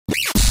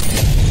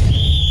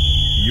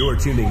You're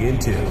tuning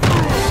into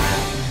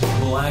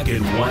Black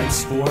and White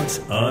Sports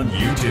on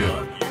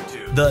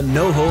YouTube. The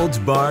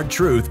no-holds-barred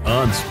truth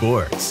on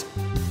sports.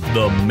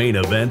 The main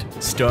event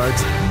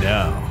starts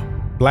now.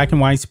 Black and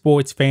White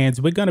Sports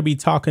fans, we're going to be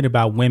talking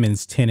about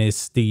women's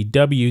tennis, the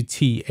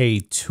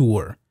WTA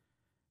Tour,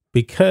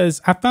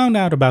 because I found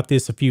out about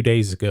this a few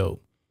days ago.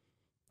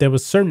 There were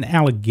certain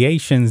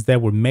allegations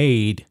that were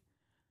made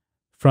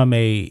from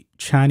a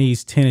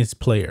Chinese tennis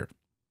player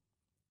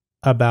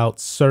about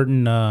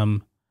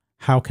certain,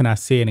 how can I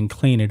say it and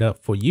clean it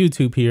up for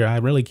YouTube here? I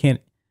really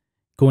can't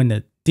go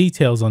into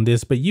details on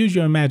this, but use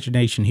your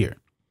imagination here.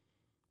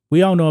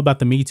 We all know about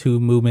the Me Too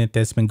movement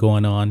that's been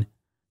going on.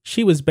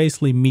 She was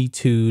basically Me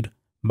Too'd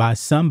by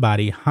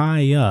somebody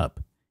high up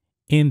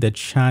in the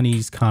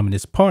Chinese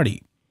Communist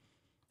Party.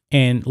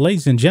 And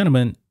ladies and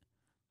gentlemen,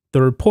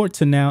 the report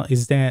to now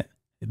is that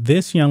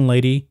this young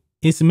lady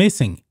is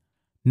missing.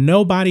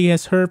 Nobody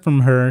has heard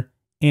from her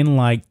in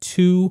like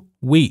 2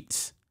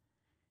 weeks.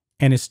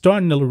 And it's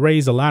starting to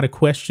raise a lot of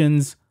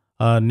questions.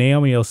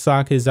 Naomi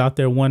Osaka is out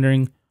there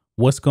wondering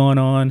what's going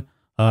on.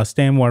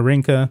 Stan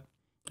Wawrinka,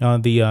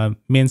 the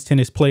men's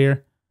tennis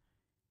player,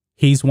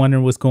 he's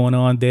wondering what's going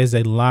on. There's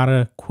a lot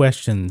of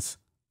questions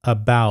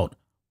about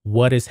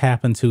what has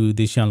happened to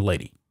this young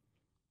lady.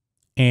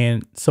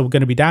 And so we're going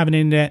to be diving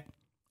into that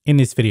in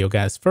this video,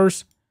 guys.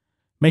 First,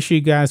 make sure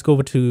you guys go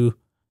over to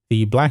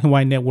the Black and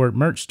White Network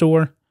merch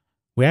store.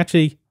 We're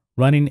actually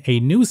running a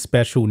new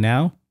special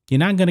now. You're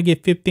not going to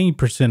get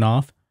 15%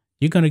 off.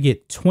 You're going to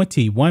get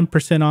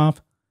 21%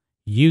 off.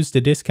 Use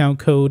the discount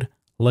code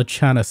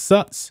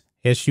LaChinaSucks,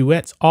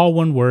 S-U-X, all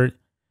one word.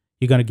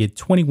 You're going to get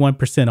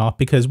 21% off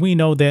because we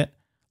know that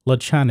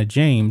LaChina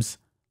James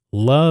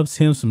loves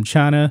him some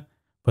China,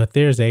 but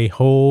there's a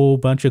whole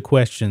bunch of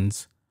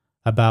questions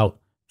about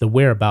the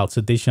whereabouts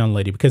of this young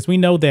lady, because we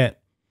know that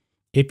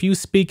if you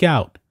speak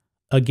out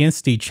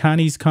against the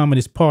Chinese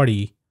Communist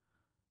Party,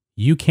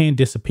 you can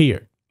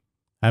disappear.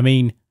 I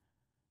mean,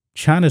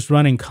 China's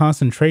running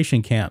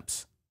concentration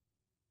camps,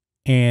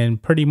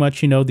 and pretty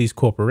much, you know, these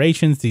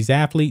corporations, these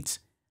athletes,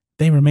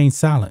 they remain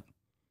silent.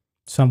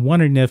 So I'm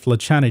wondering if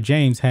LaChina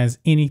James has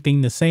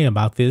anything to say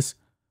about this,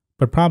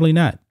 but probably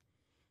not.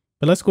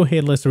 But let's go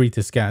ahead. Let's read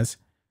this, guys.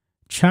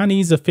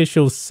 Chinese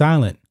officials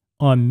silent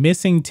on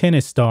missing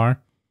tennis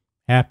star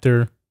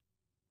after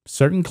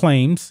certain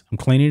claims. I'm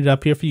cleaning it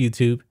up here for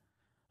YouTube.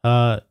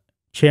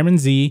 Chairman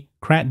Z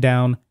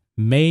crackdown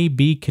may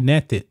be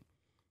connected.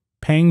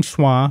 Peng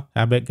Shuai,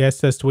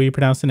 guess that's the way you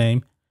pronounce the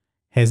name,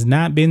 has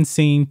not been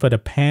seen for the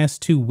past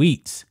 2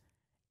 weeks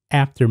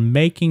after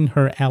making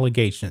her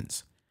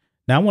allegations.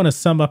 Now, I want to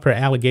sum up her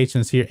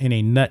allegations here in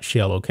a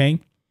nutshell, okay?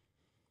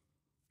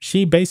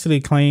 She basically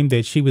claimed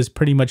that she was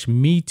pretty much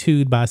Me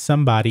Too'd by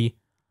somebody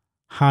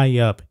high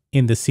up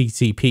in the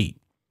CCP,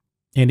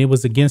 and it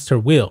was against her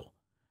will.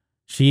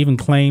 She even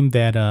claimed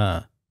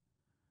that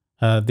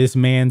this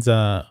man's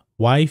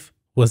wife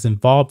was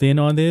involved in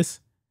on this,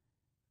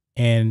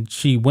 and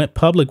she went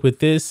public with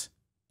this,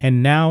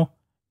 and now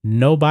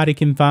nobody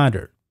can find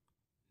her.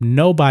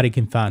 Nobody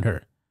can find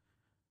her.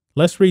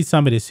 Let's read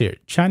some of this here.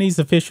 Chinese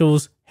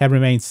officials have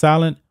remained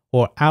silent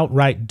or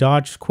outright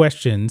dodged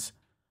questions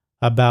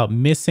about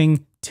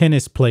missing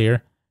tennis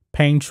player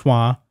Peng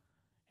Shuai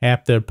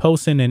after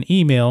posting an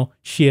email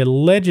she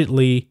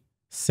allegedly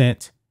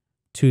sent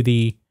to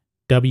the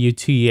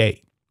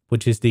WTA,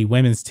 which is the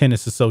Women's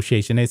Tennis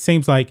Association. It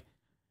seems like,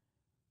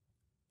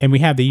 and we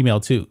have the email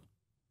too,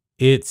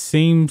 it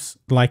seems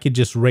like it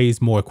just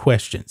raised more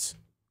questions.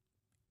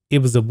 It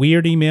was a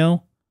weird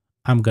email.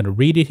 I'm going to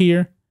read it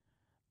here.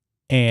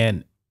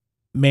 And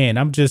man,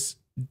 I'm just,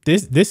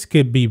 this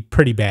could be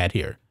pretty bad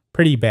here.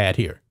 Pretty bad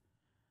here.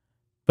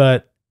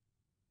 But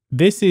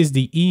this is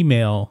the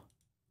email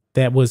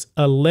that was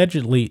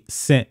allegedly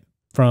sent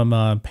from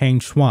Peng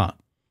Shuai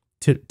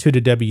to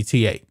the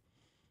WTA.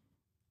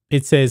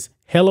 It says,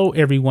 "Hello,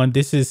 everyone.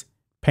 This is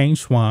Peng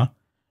Shuai.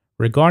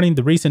 Regarding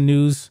the recent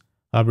news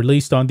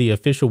released on the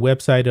official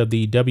website of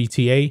the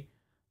WTA,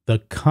 the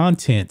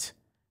content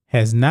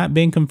has not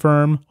been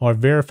confirmed or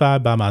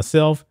verified by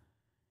myself,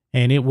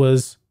 and it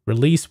was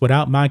released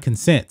without my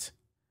consent.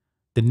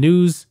 The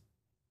news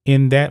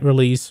in that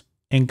release,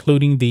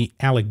 including the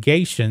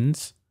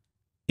allegations,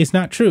 is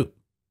not true.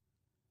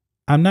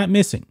 I'm not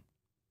missing,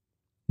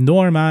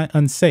 nor am I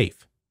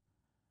unsafe.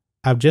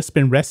 I've just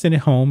been resting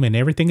at home and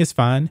everything is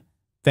fine.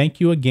 Thank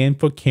you again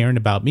for caring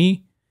about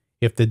me.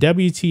 If the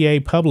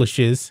WTA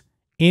publishes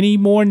any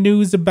more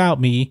news about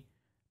me,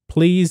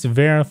 please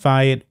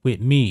verify it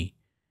with me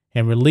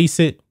and release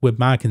it with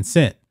my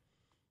consent.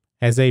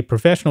 As a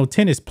professional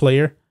tennis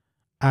player,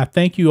 I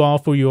thank you all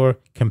for your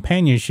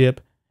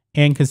companionship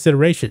and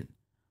consideration.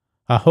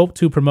 I hope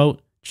to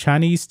promote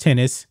Chinese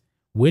tennis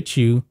with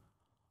you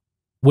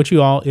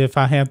all if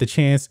I have the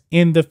chance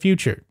in the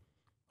future.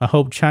 I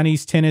hope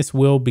Chinese tennis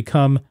will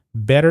become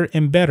better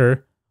and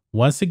better.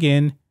 Once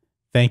again,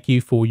 thank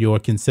you for your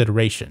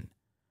consideration."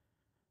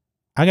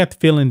 I got the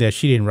feeling that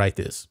she didn't write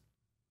this.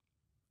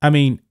 I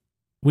mean,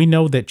 we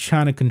know that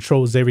China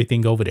controls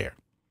everything over there.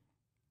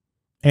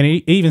 And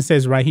it even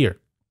says right here,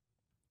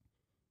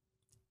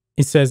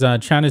 It says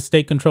China's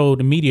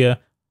state-controlled media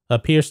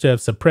appears to have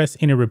suppressed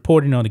any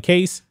reporting on the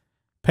case.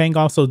 Peng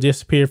also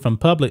disappeared from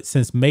public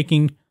since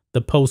making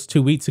the post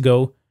 2 weeks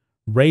ago,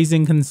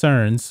 raising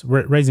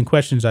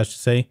questions, I should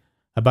say,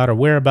 about her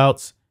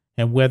whereabouts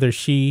and whether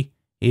she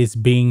is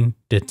being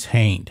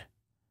detained.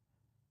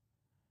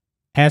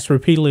 Asked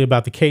repeatedly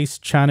about the case,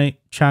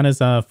 China's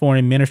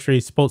foreign ministry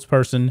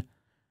spokesperson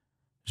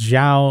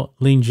Zhao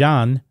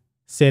Linjian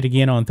said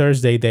again on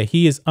Thursday that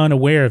he is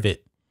unaware of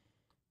it.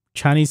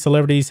 Chinese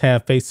celebrities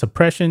have faced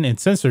suppression and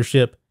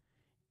censorship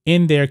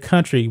in their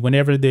country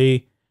whenever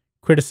they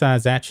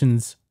criticize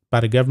actions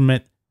by the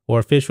government or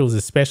officials,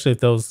 especially if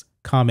those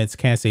comments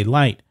cast a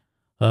light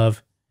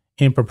of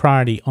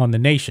impropriety on the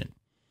nation.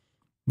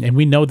 And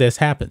we know this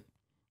happened.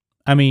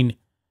 I mean,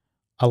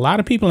 a lot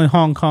of people in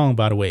Hong Kong,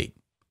 by the way,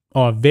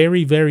 are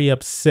very, very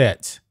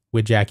upset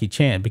with Jackie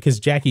Chan because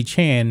Jackie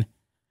Chan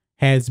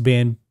has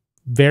been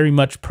very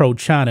much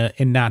pro-China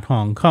and not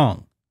Hong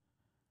Kong.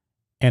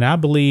 And I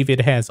believe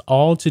it has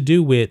all to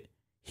do with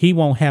he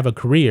won't have a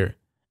career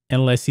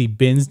unless he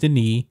bends the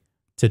knee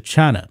to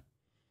China.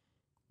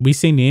 We've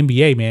seen the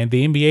NBA, man.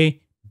 The NBA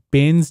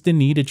bends the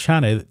knee to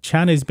China.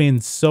 China has been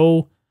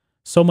so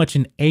much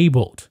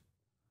enabled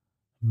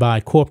by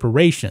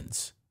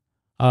corporations.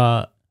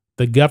 The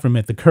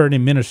government, the current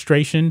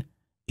administration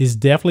is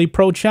definitely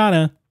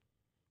pro-China.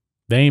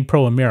 They ain't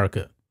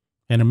pro-America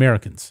and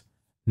Americans.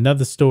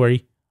 Another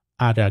story.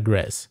 I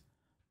digress.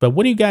 But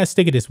what do you guys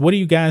think of this? What do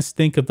you guys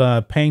think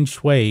of Peng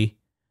Shui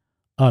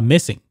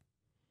missing?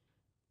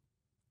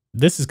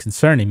 This is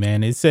concerning,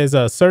 man. It says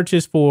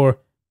searches for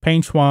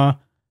Peng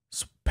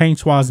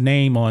Shui's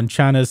name on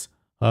China's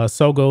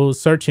Sogo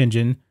search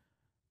engine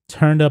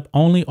turned up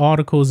only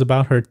articles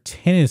about her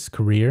tennis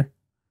career.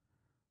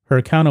 Her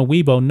account on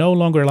Weibo no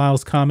longer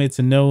allows comments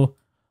and no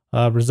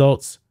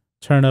results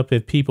turn up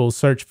if people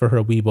search for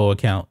her Weibo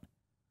account.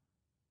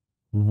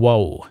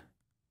 Whoa.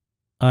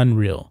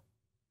 Unreal.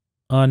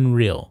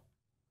 Unreal.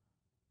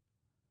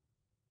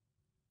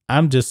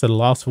 I'm just at a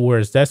loss for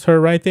words. That's her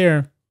right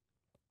there.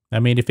 I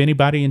mean, if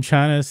anybody in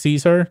China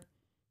sees her,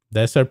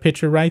 that's her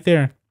picture right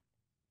there.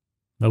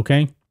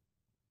 Okay.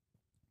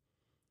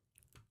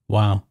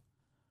 Wow.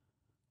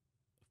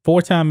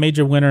 Four-time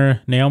major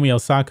winner Naomi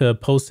Osaka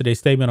posted a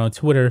statement on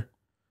Twitter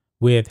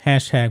with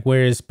hashtag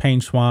where is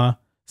Peng Shui,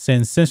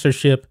 saying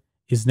censorship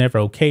is never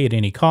okay at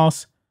any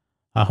cost.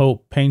 I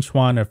hope Peng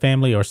Shui and her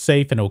family are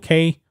safe and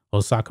okay,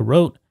 Osaka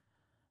wrote.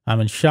 I'm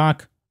in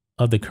shock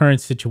of the current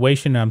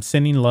situation. I'm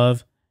sending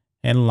love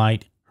and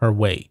light her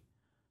way.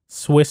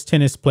 Swiss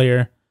tennis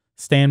player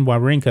Stan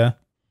Wawrinka,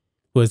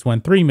 who has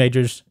won 3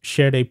 majors,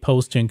 shared a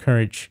post to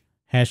encourage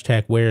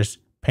hashtag where's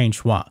Peng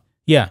Shui.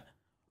 Yeah,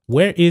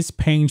 where is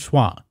Peng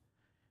Shui?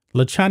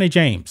 LaChana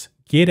James,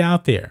 get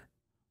out there.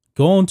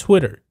 Go on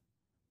Twitter.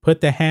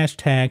 Put the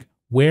hashtag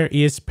where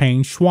is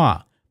Peng Shui.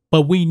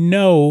 But we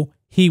know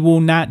he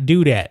will not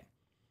do that.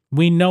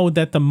 We know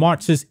that the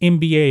Marxist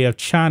MBA of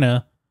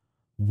China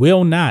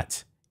will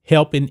not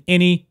help in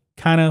any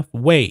kind of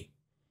way.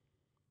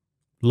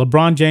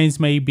 LeBron James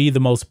may be the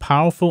most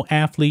powerful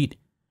athlete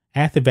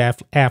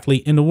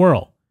in the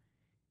world.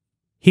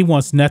 He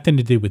wants nothing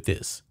to do with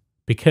this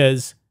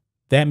because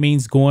that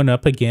means going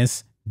up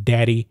against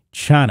Daddy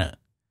China.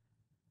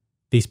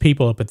 These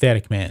people are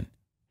pathetic, man.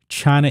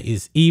 China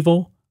is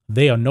evil.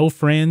 They are no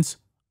friends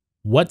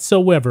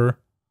whatsoever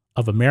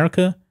of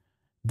America.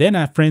 They're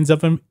not friends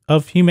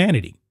of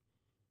humanity.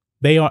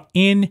 They are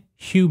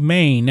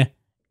inhumane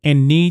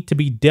and need to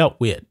be dealt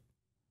with.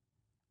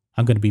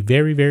 I'm going to be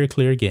very, very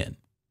clear again.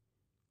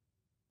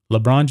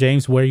 LeBron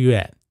James, where are you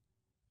at?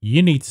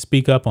 You need to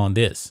speak up on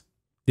this.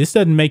 This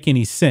doesn't make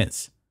any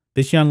sense.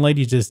 This young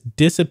lady just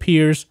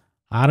disappears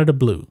out of the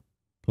blue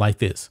like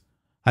this.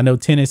 I know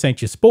tennis ain't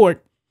your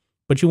sport,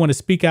 but you want to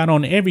speak out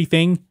on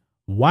everything.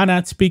 Why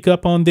not speak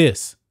up on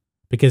this?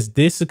 Because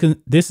this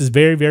is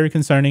very, very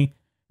concerning.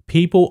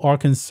 People are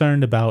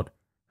concerned about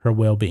her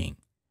well-being.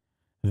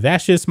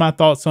 That's just my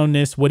thoughts on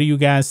this. What do you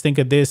guys think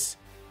of this?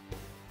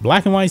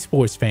 Black and white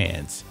sports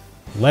fans,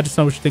 let us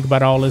know what you think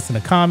about all this in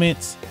the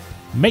comments.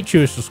 Make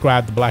sure to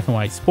subscribe to Black and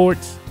White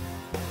Sports,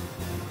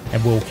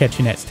 and we'll catch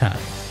you next time.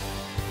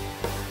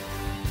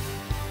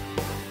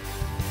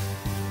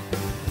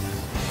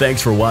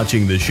 Thanks for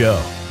watching the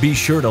show. Be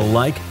sure to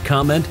like,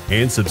 comment,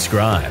 and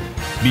subscribe.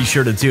 Be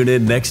sure to tune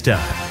in next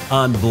time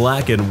on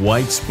Black and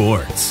White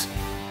Sports.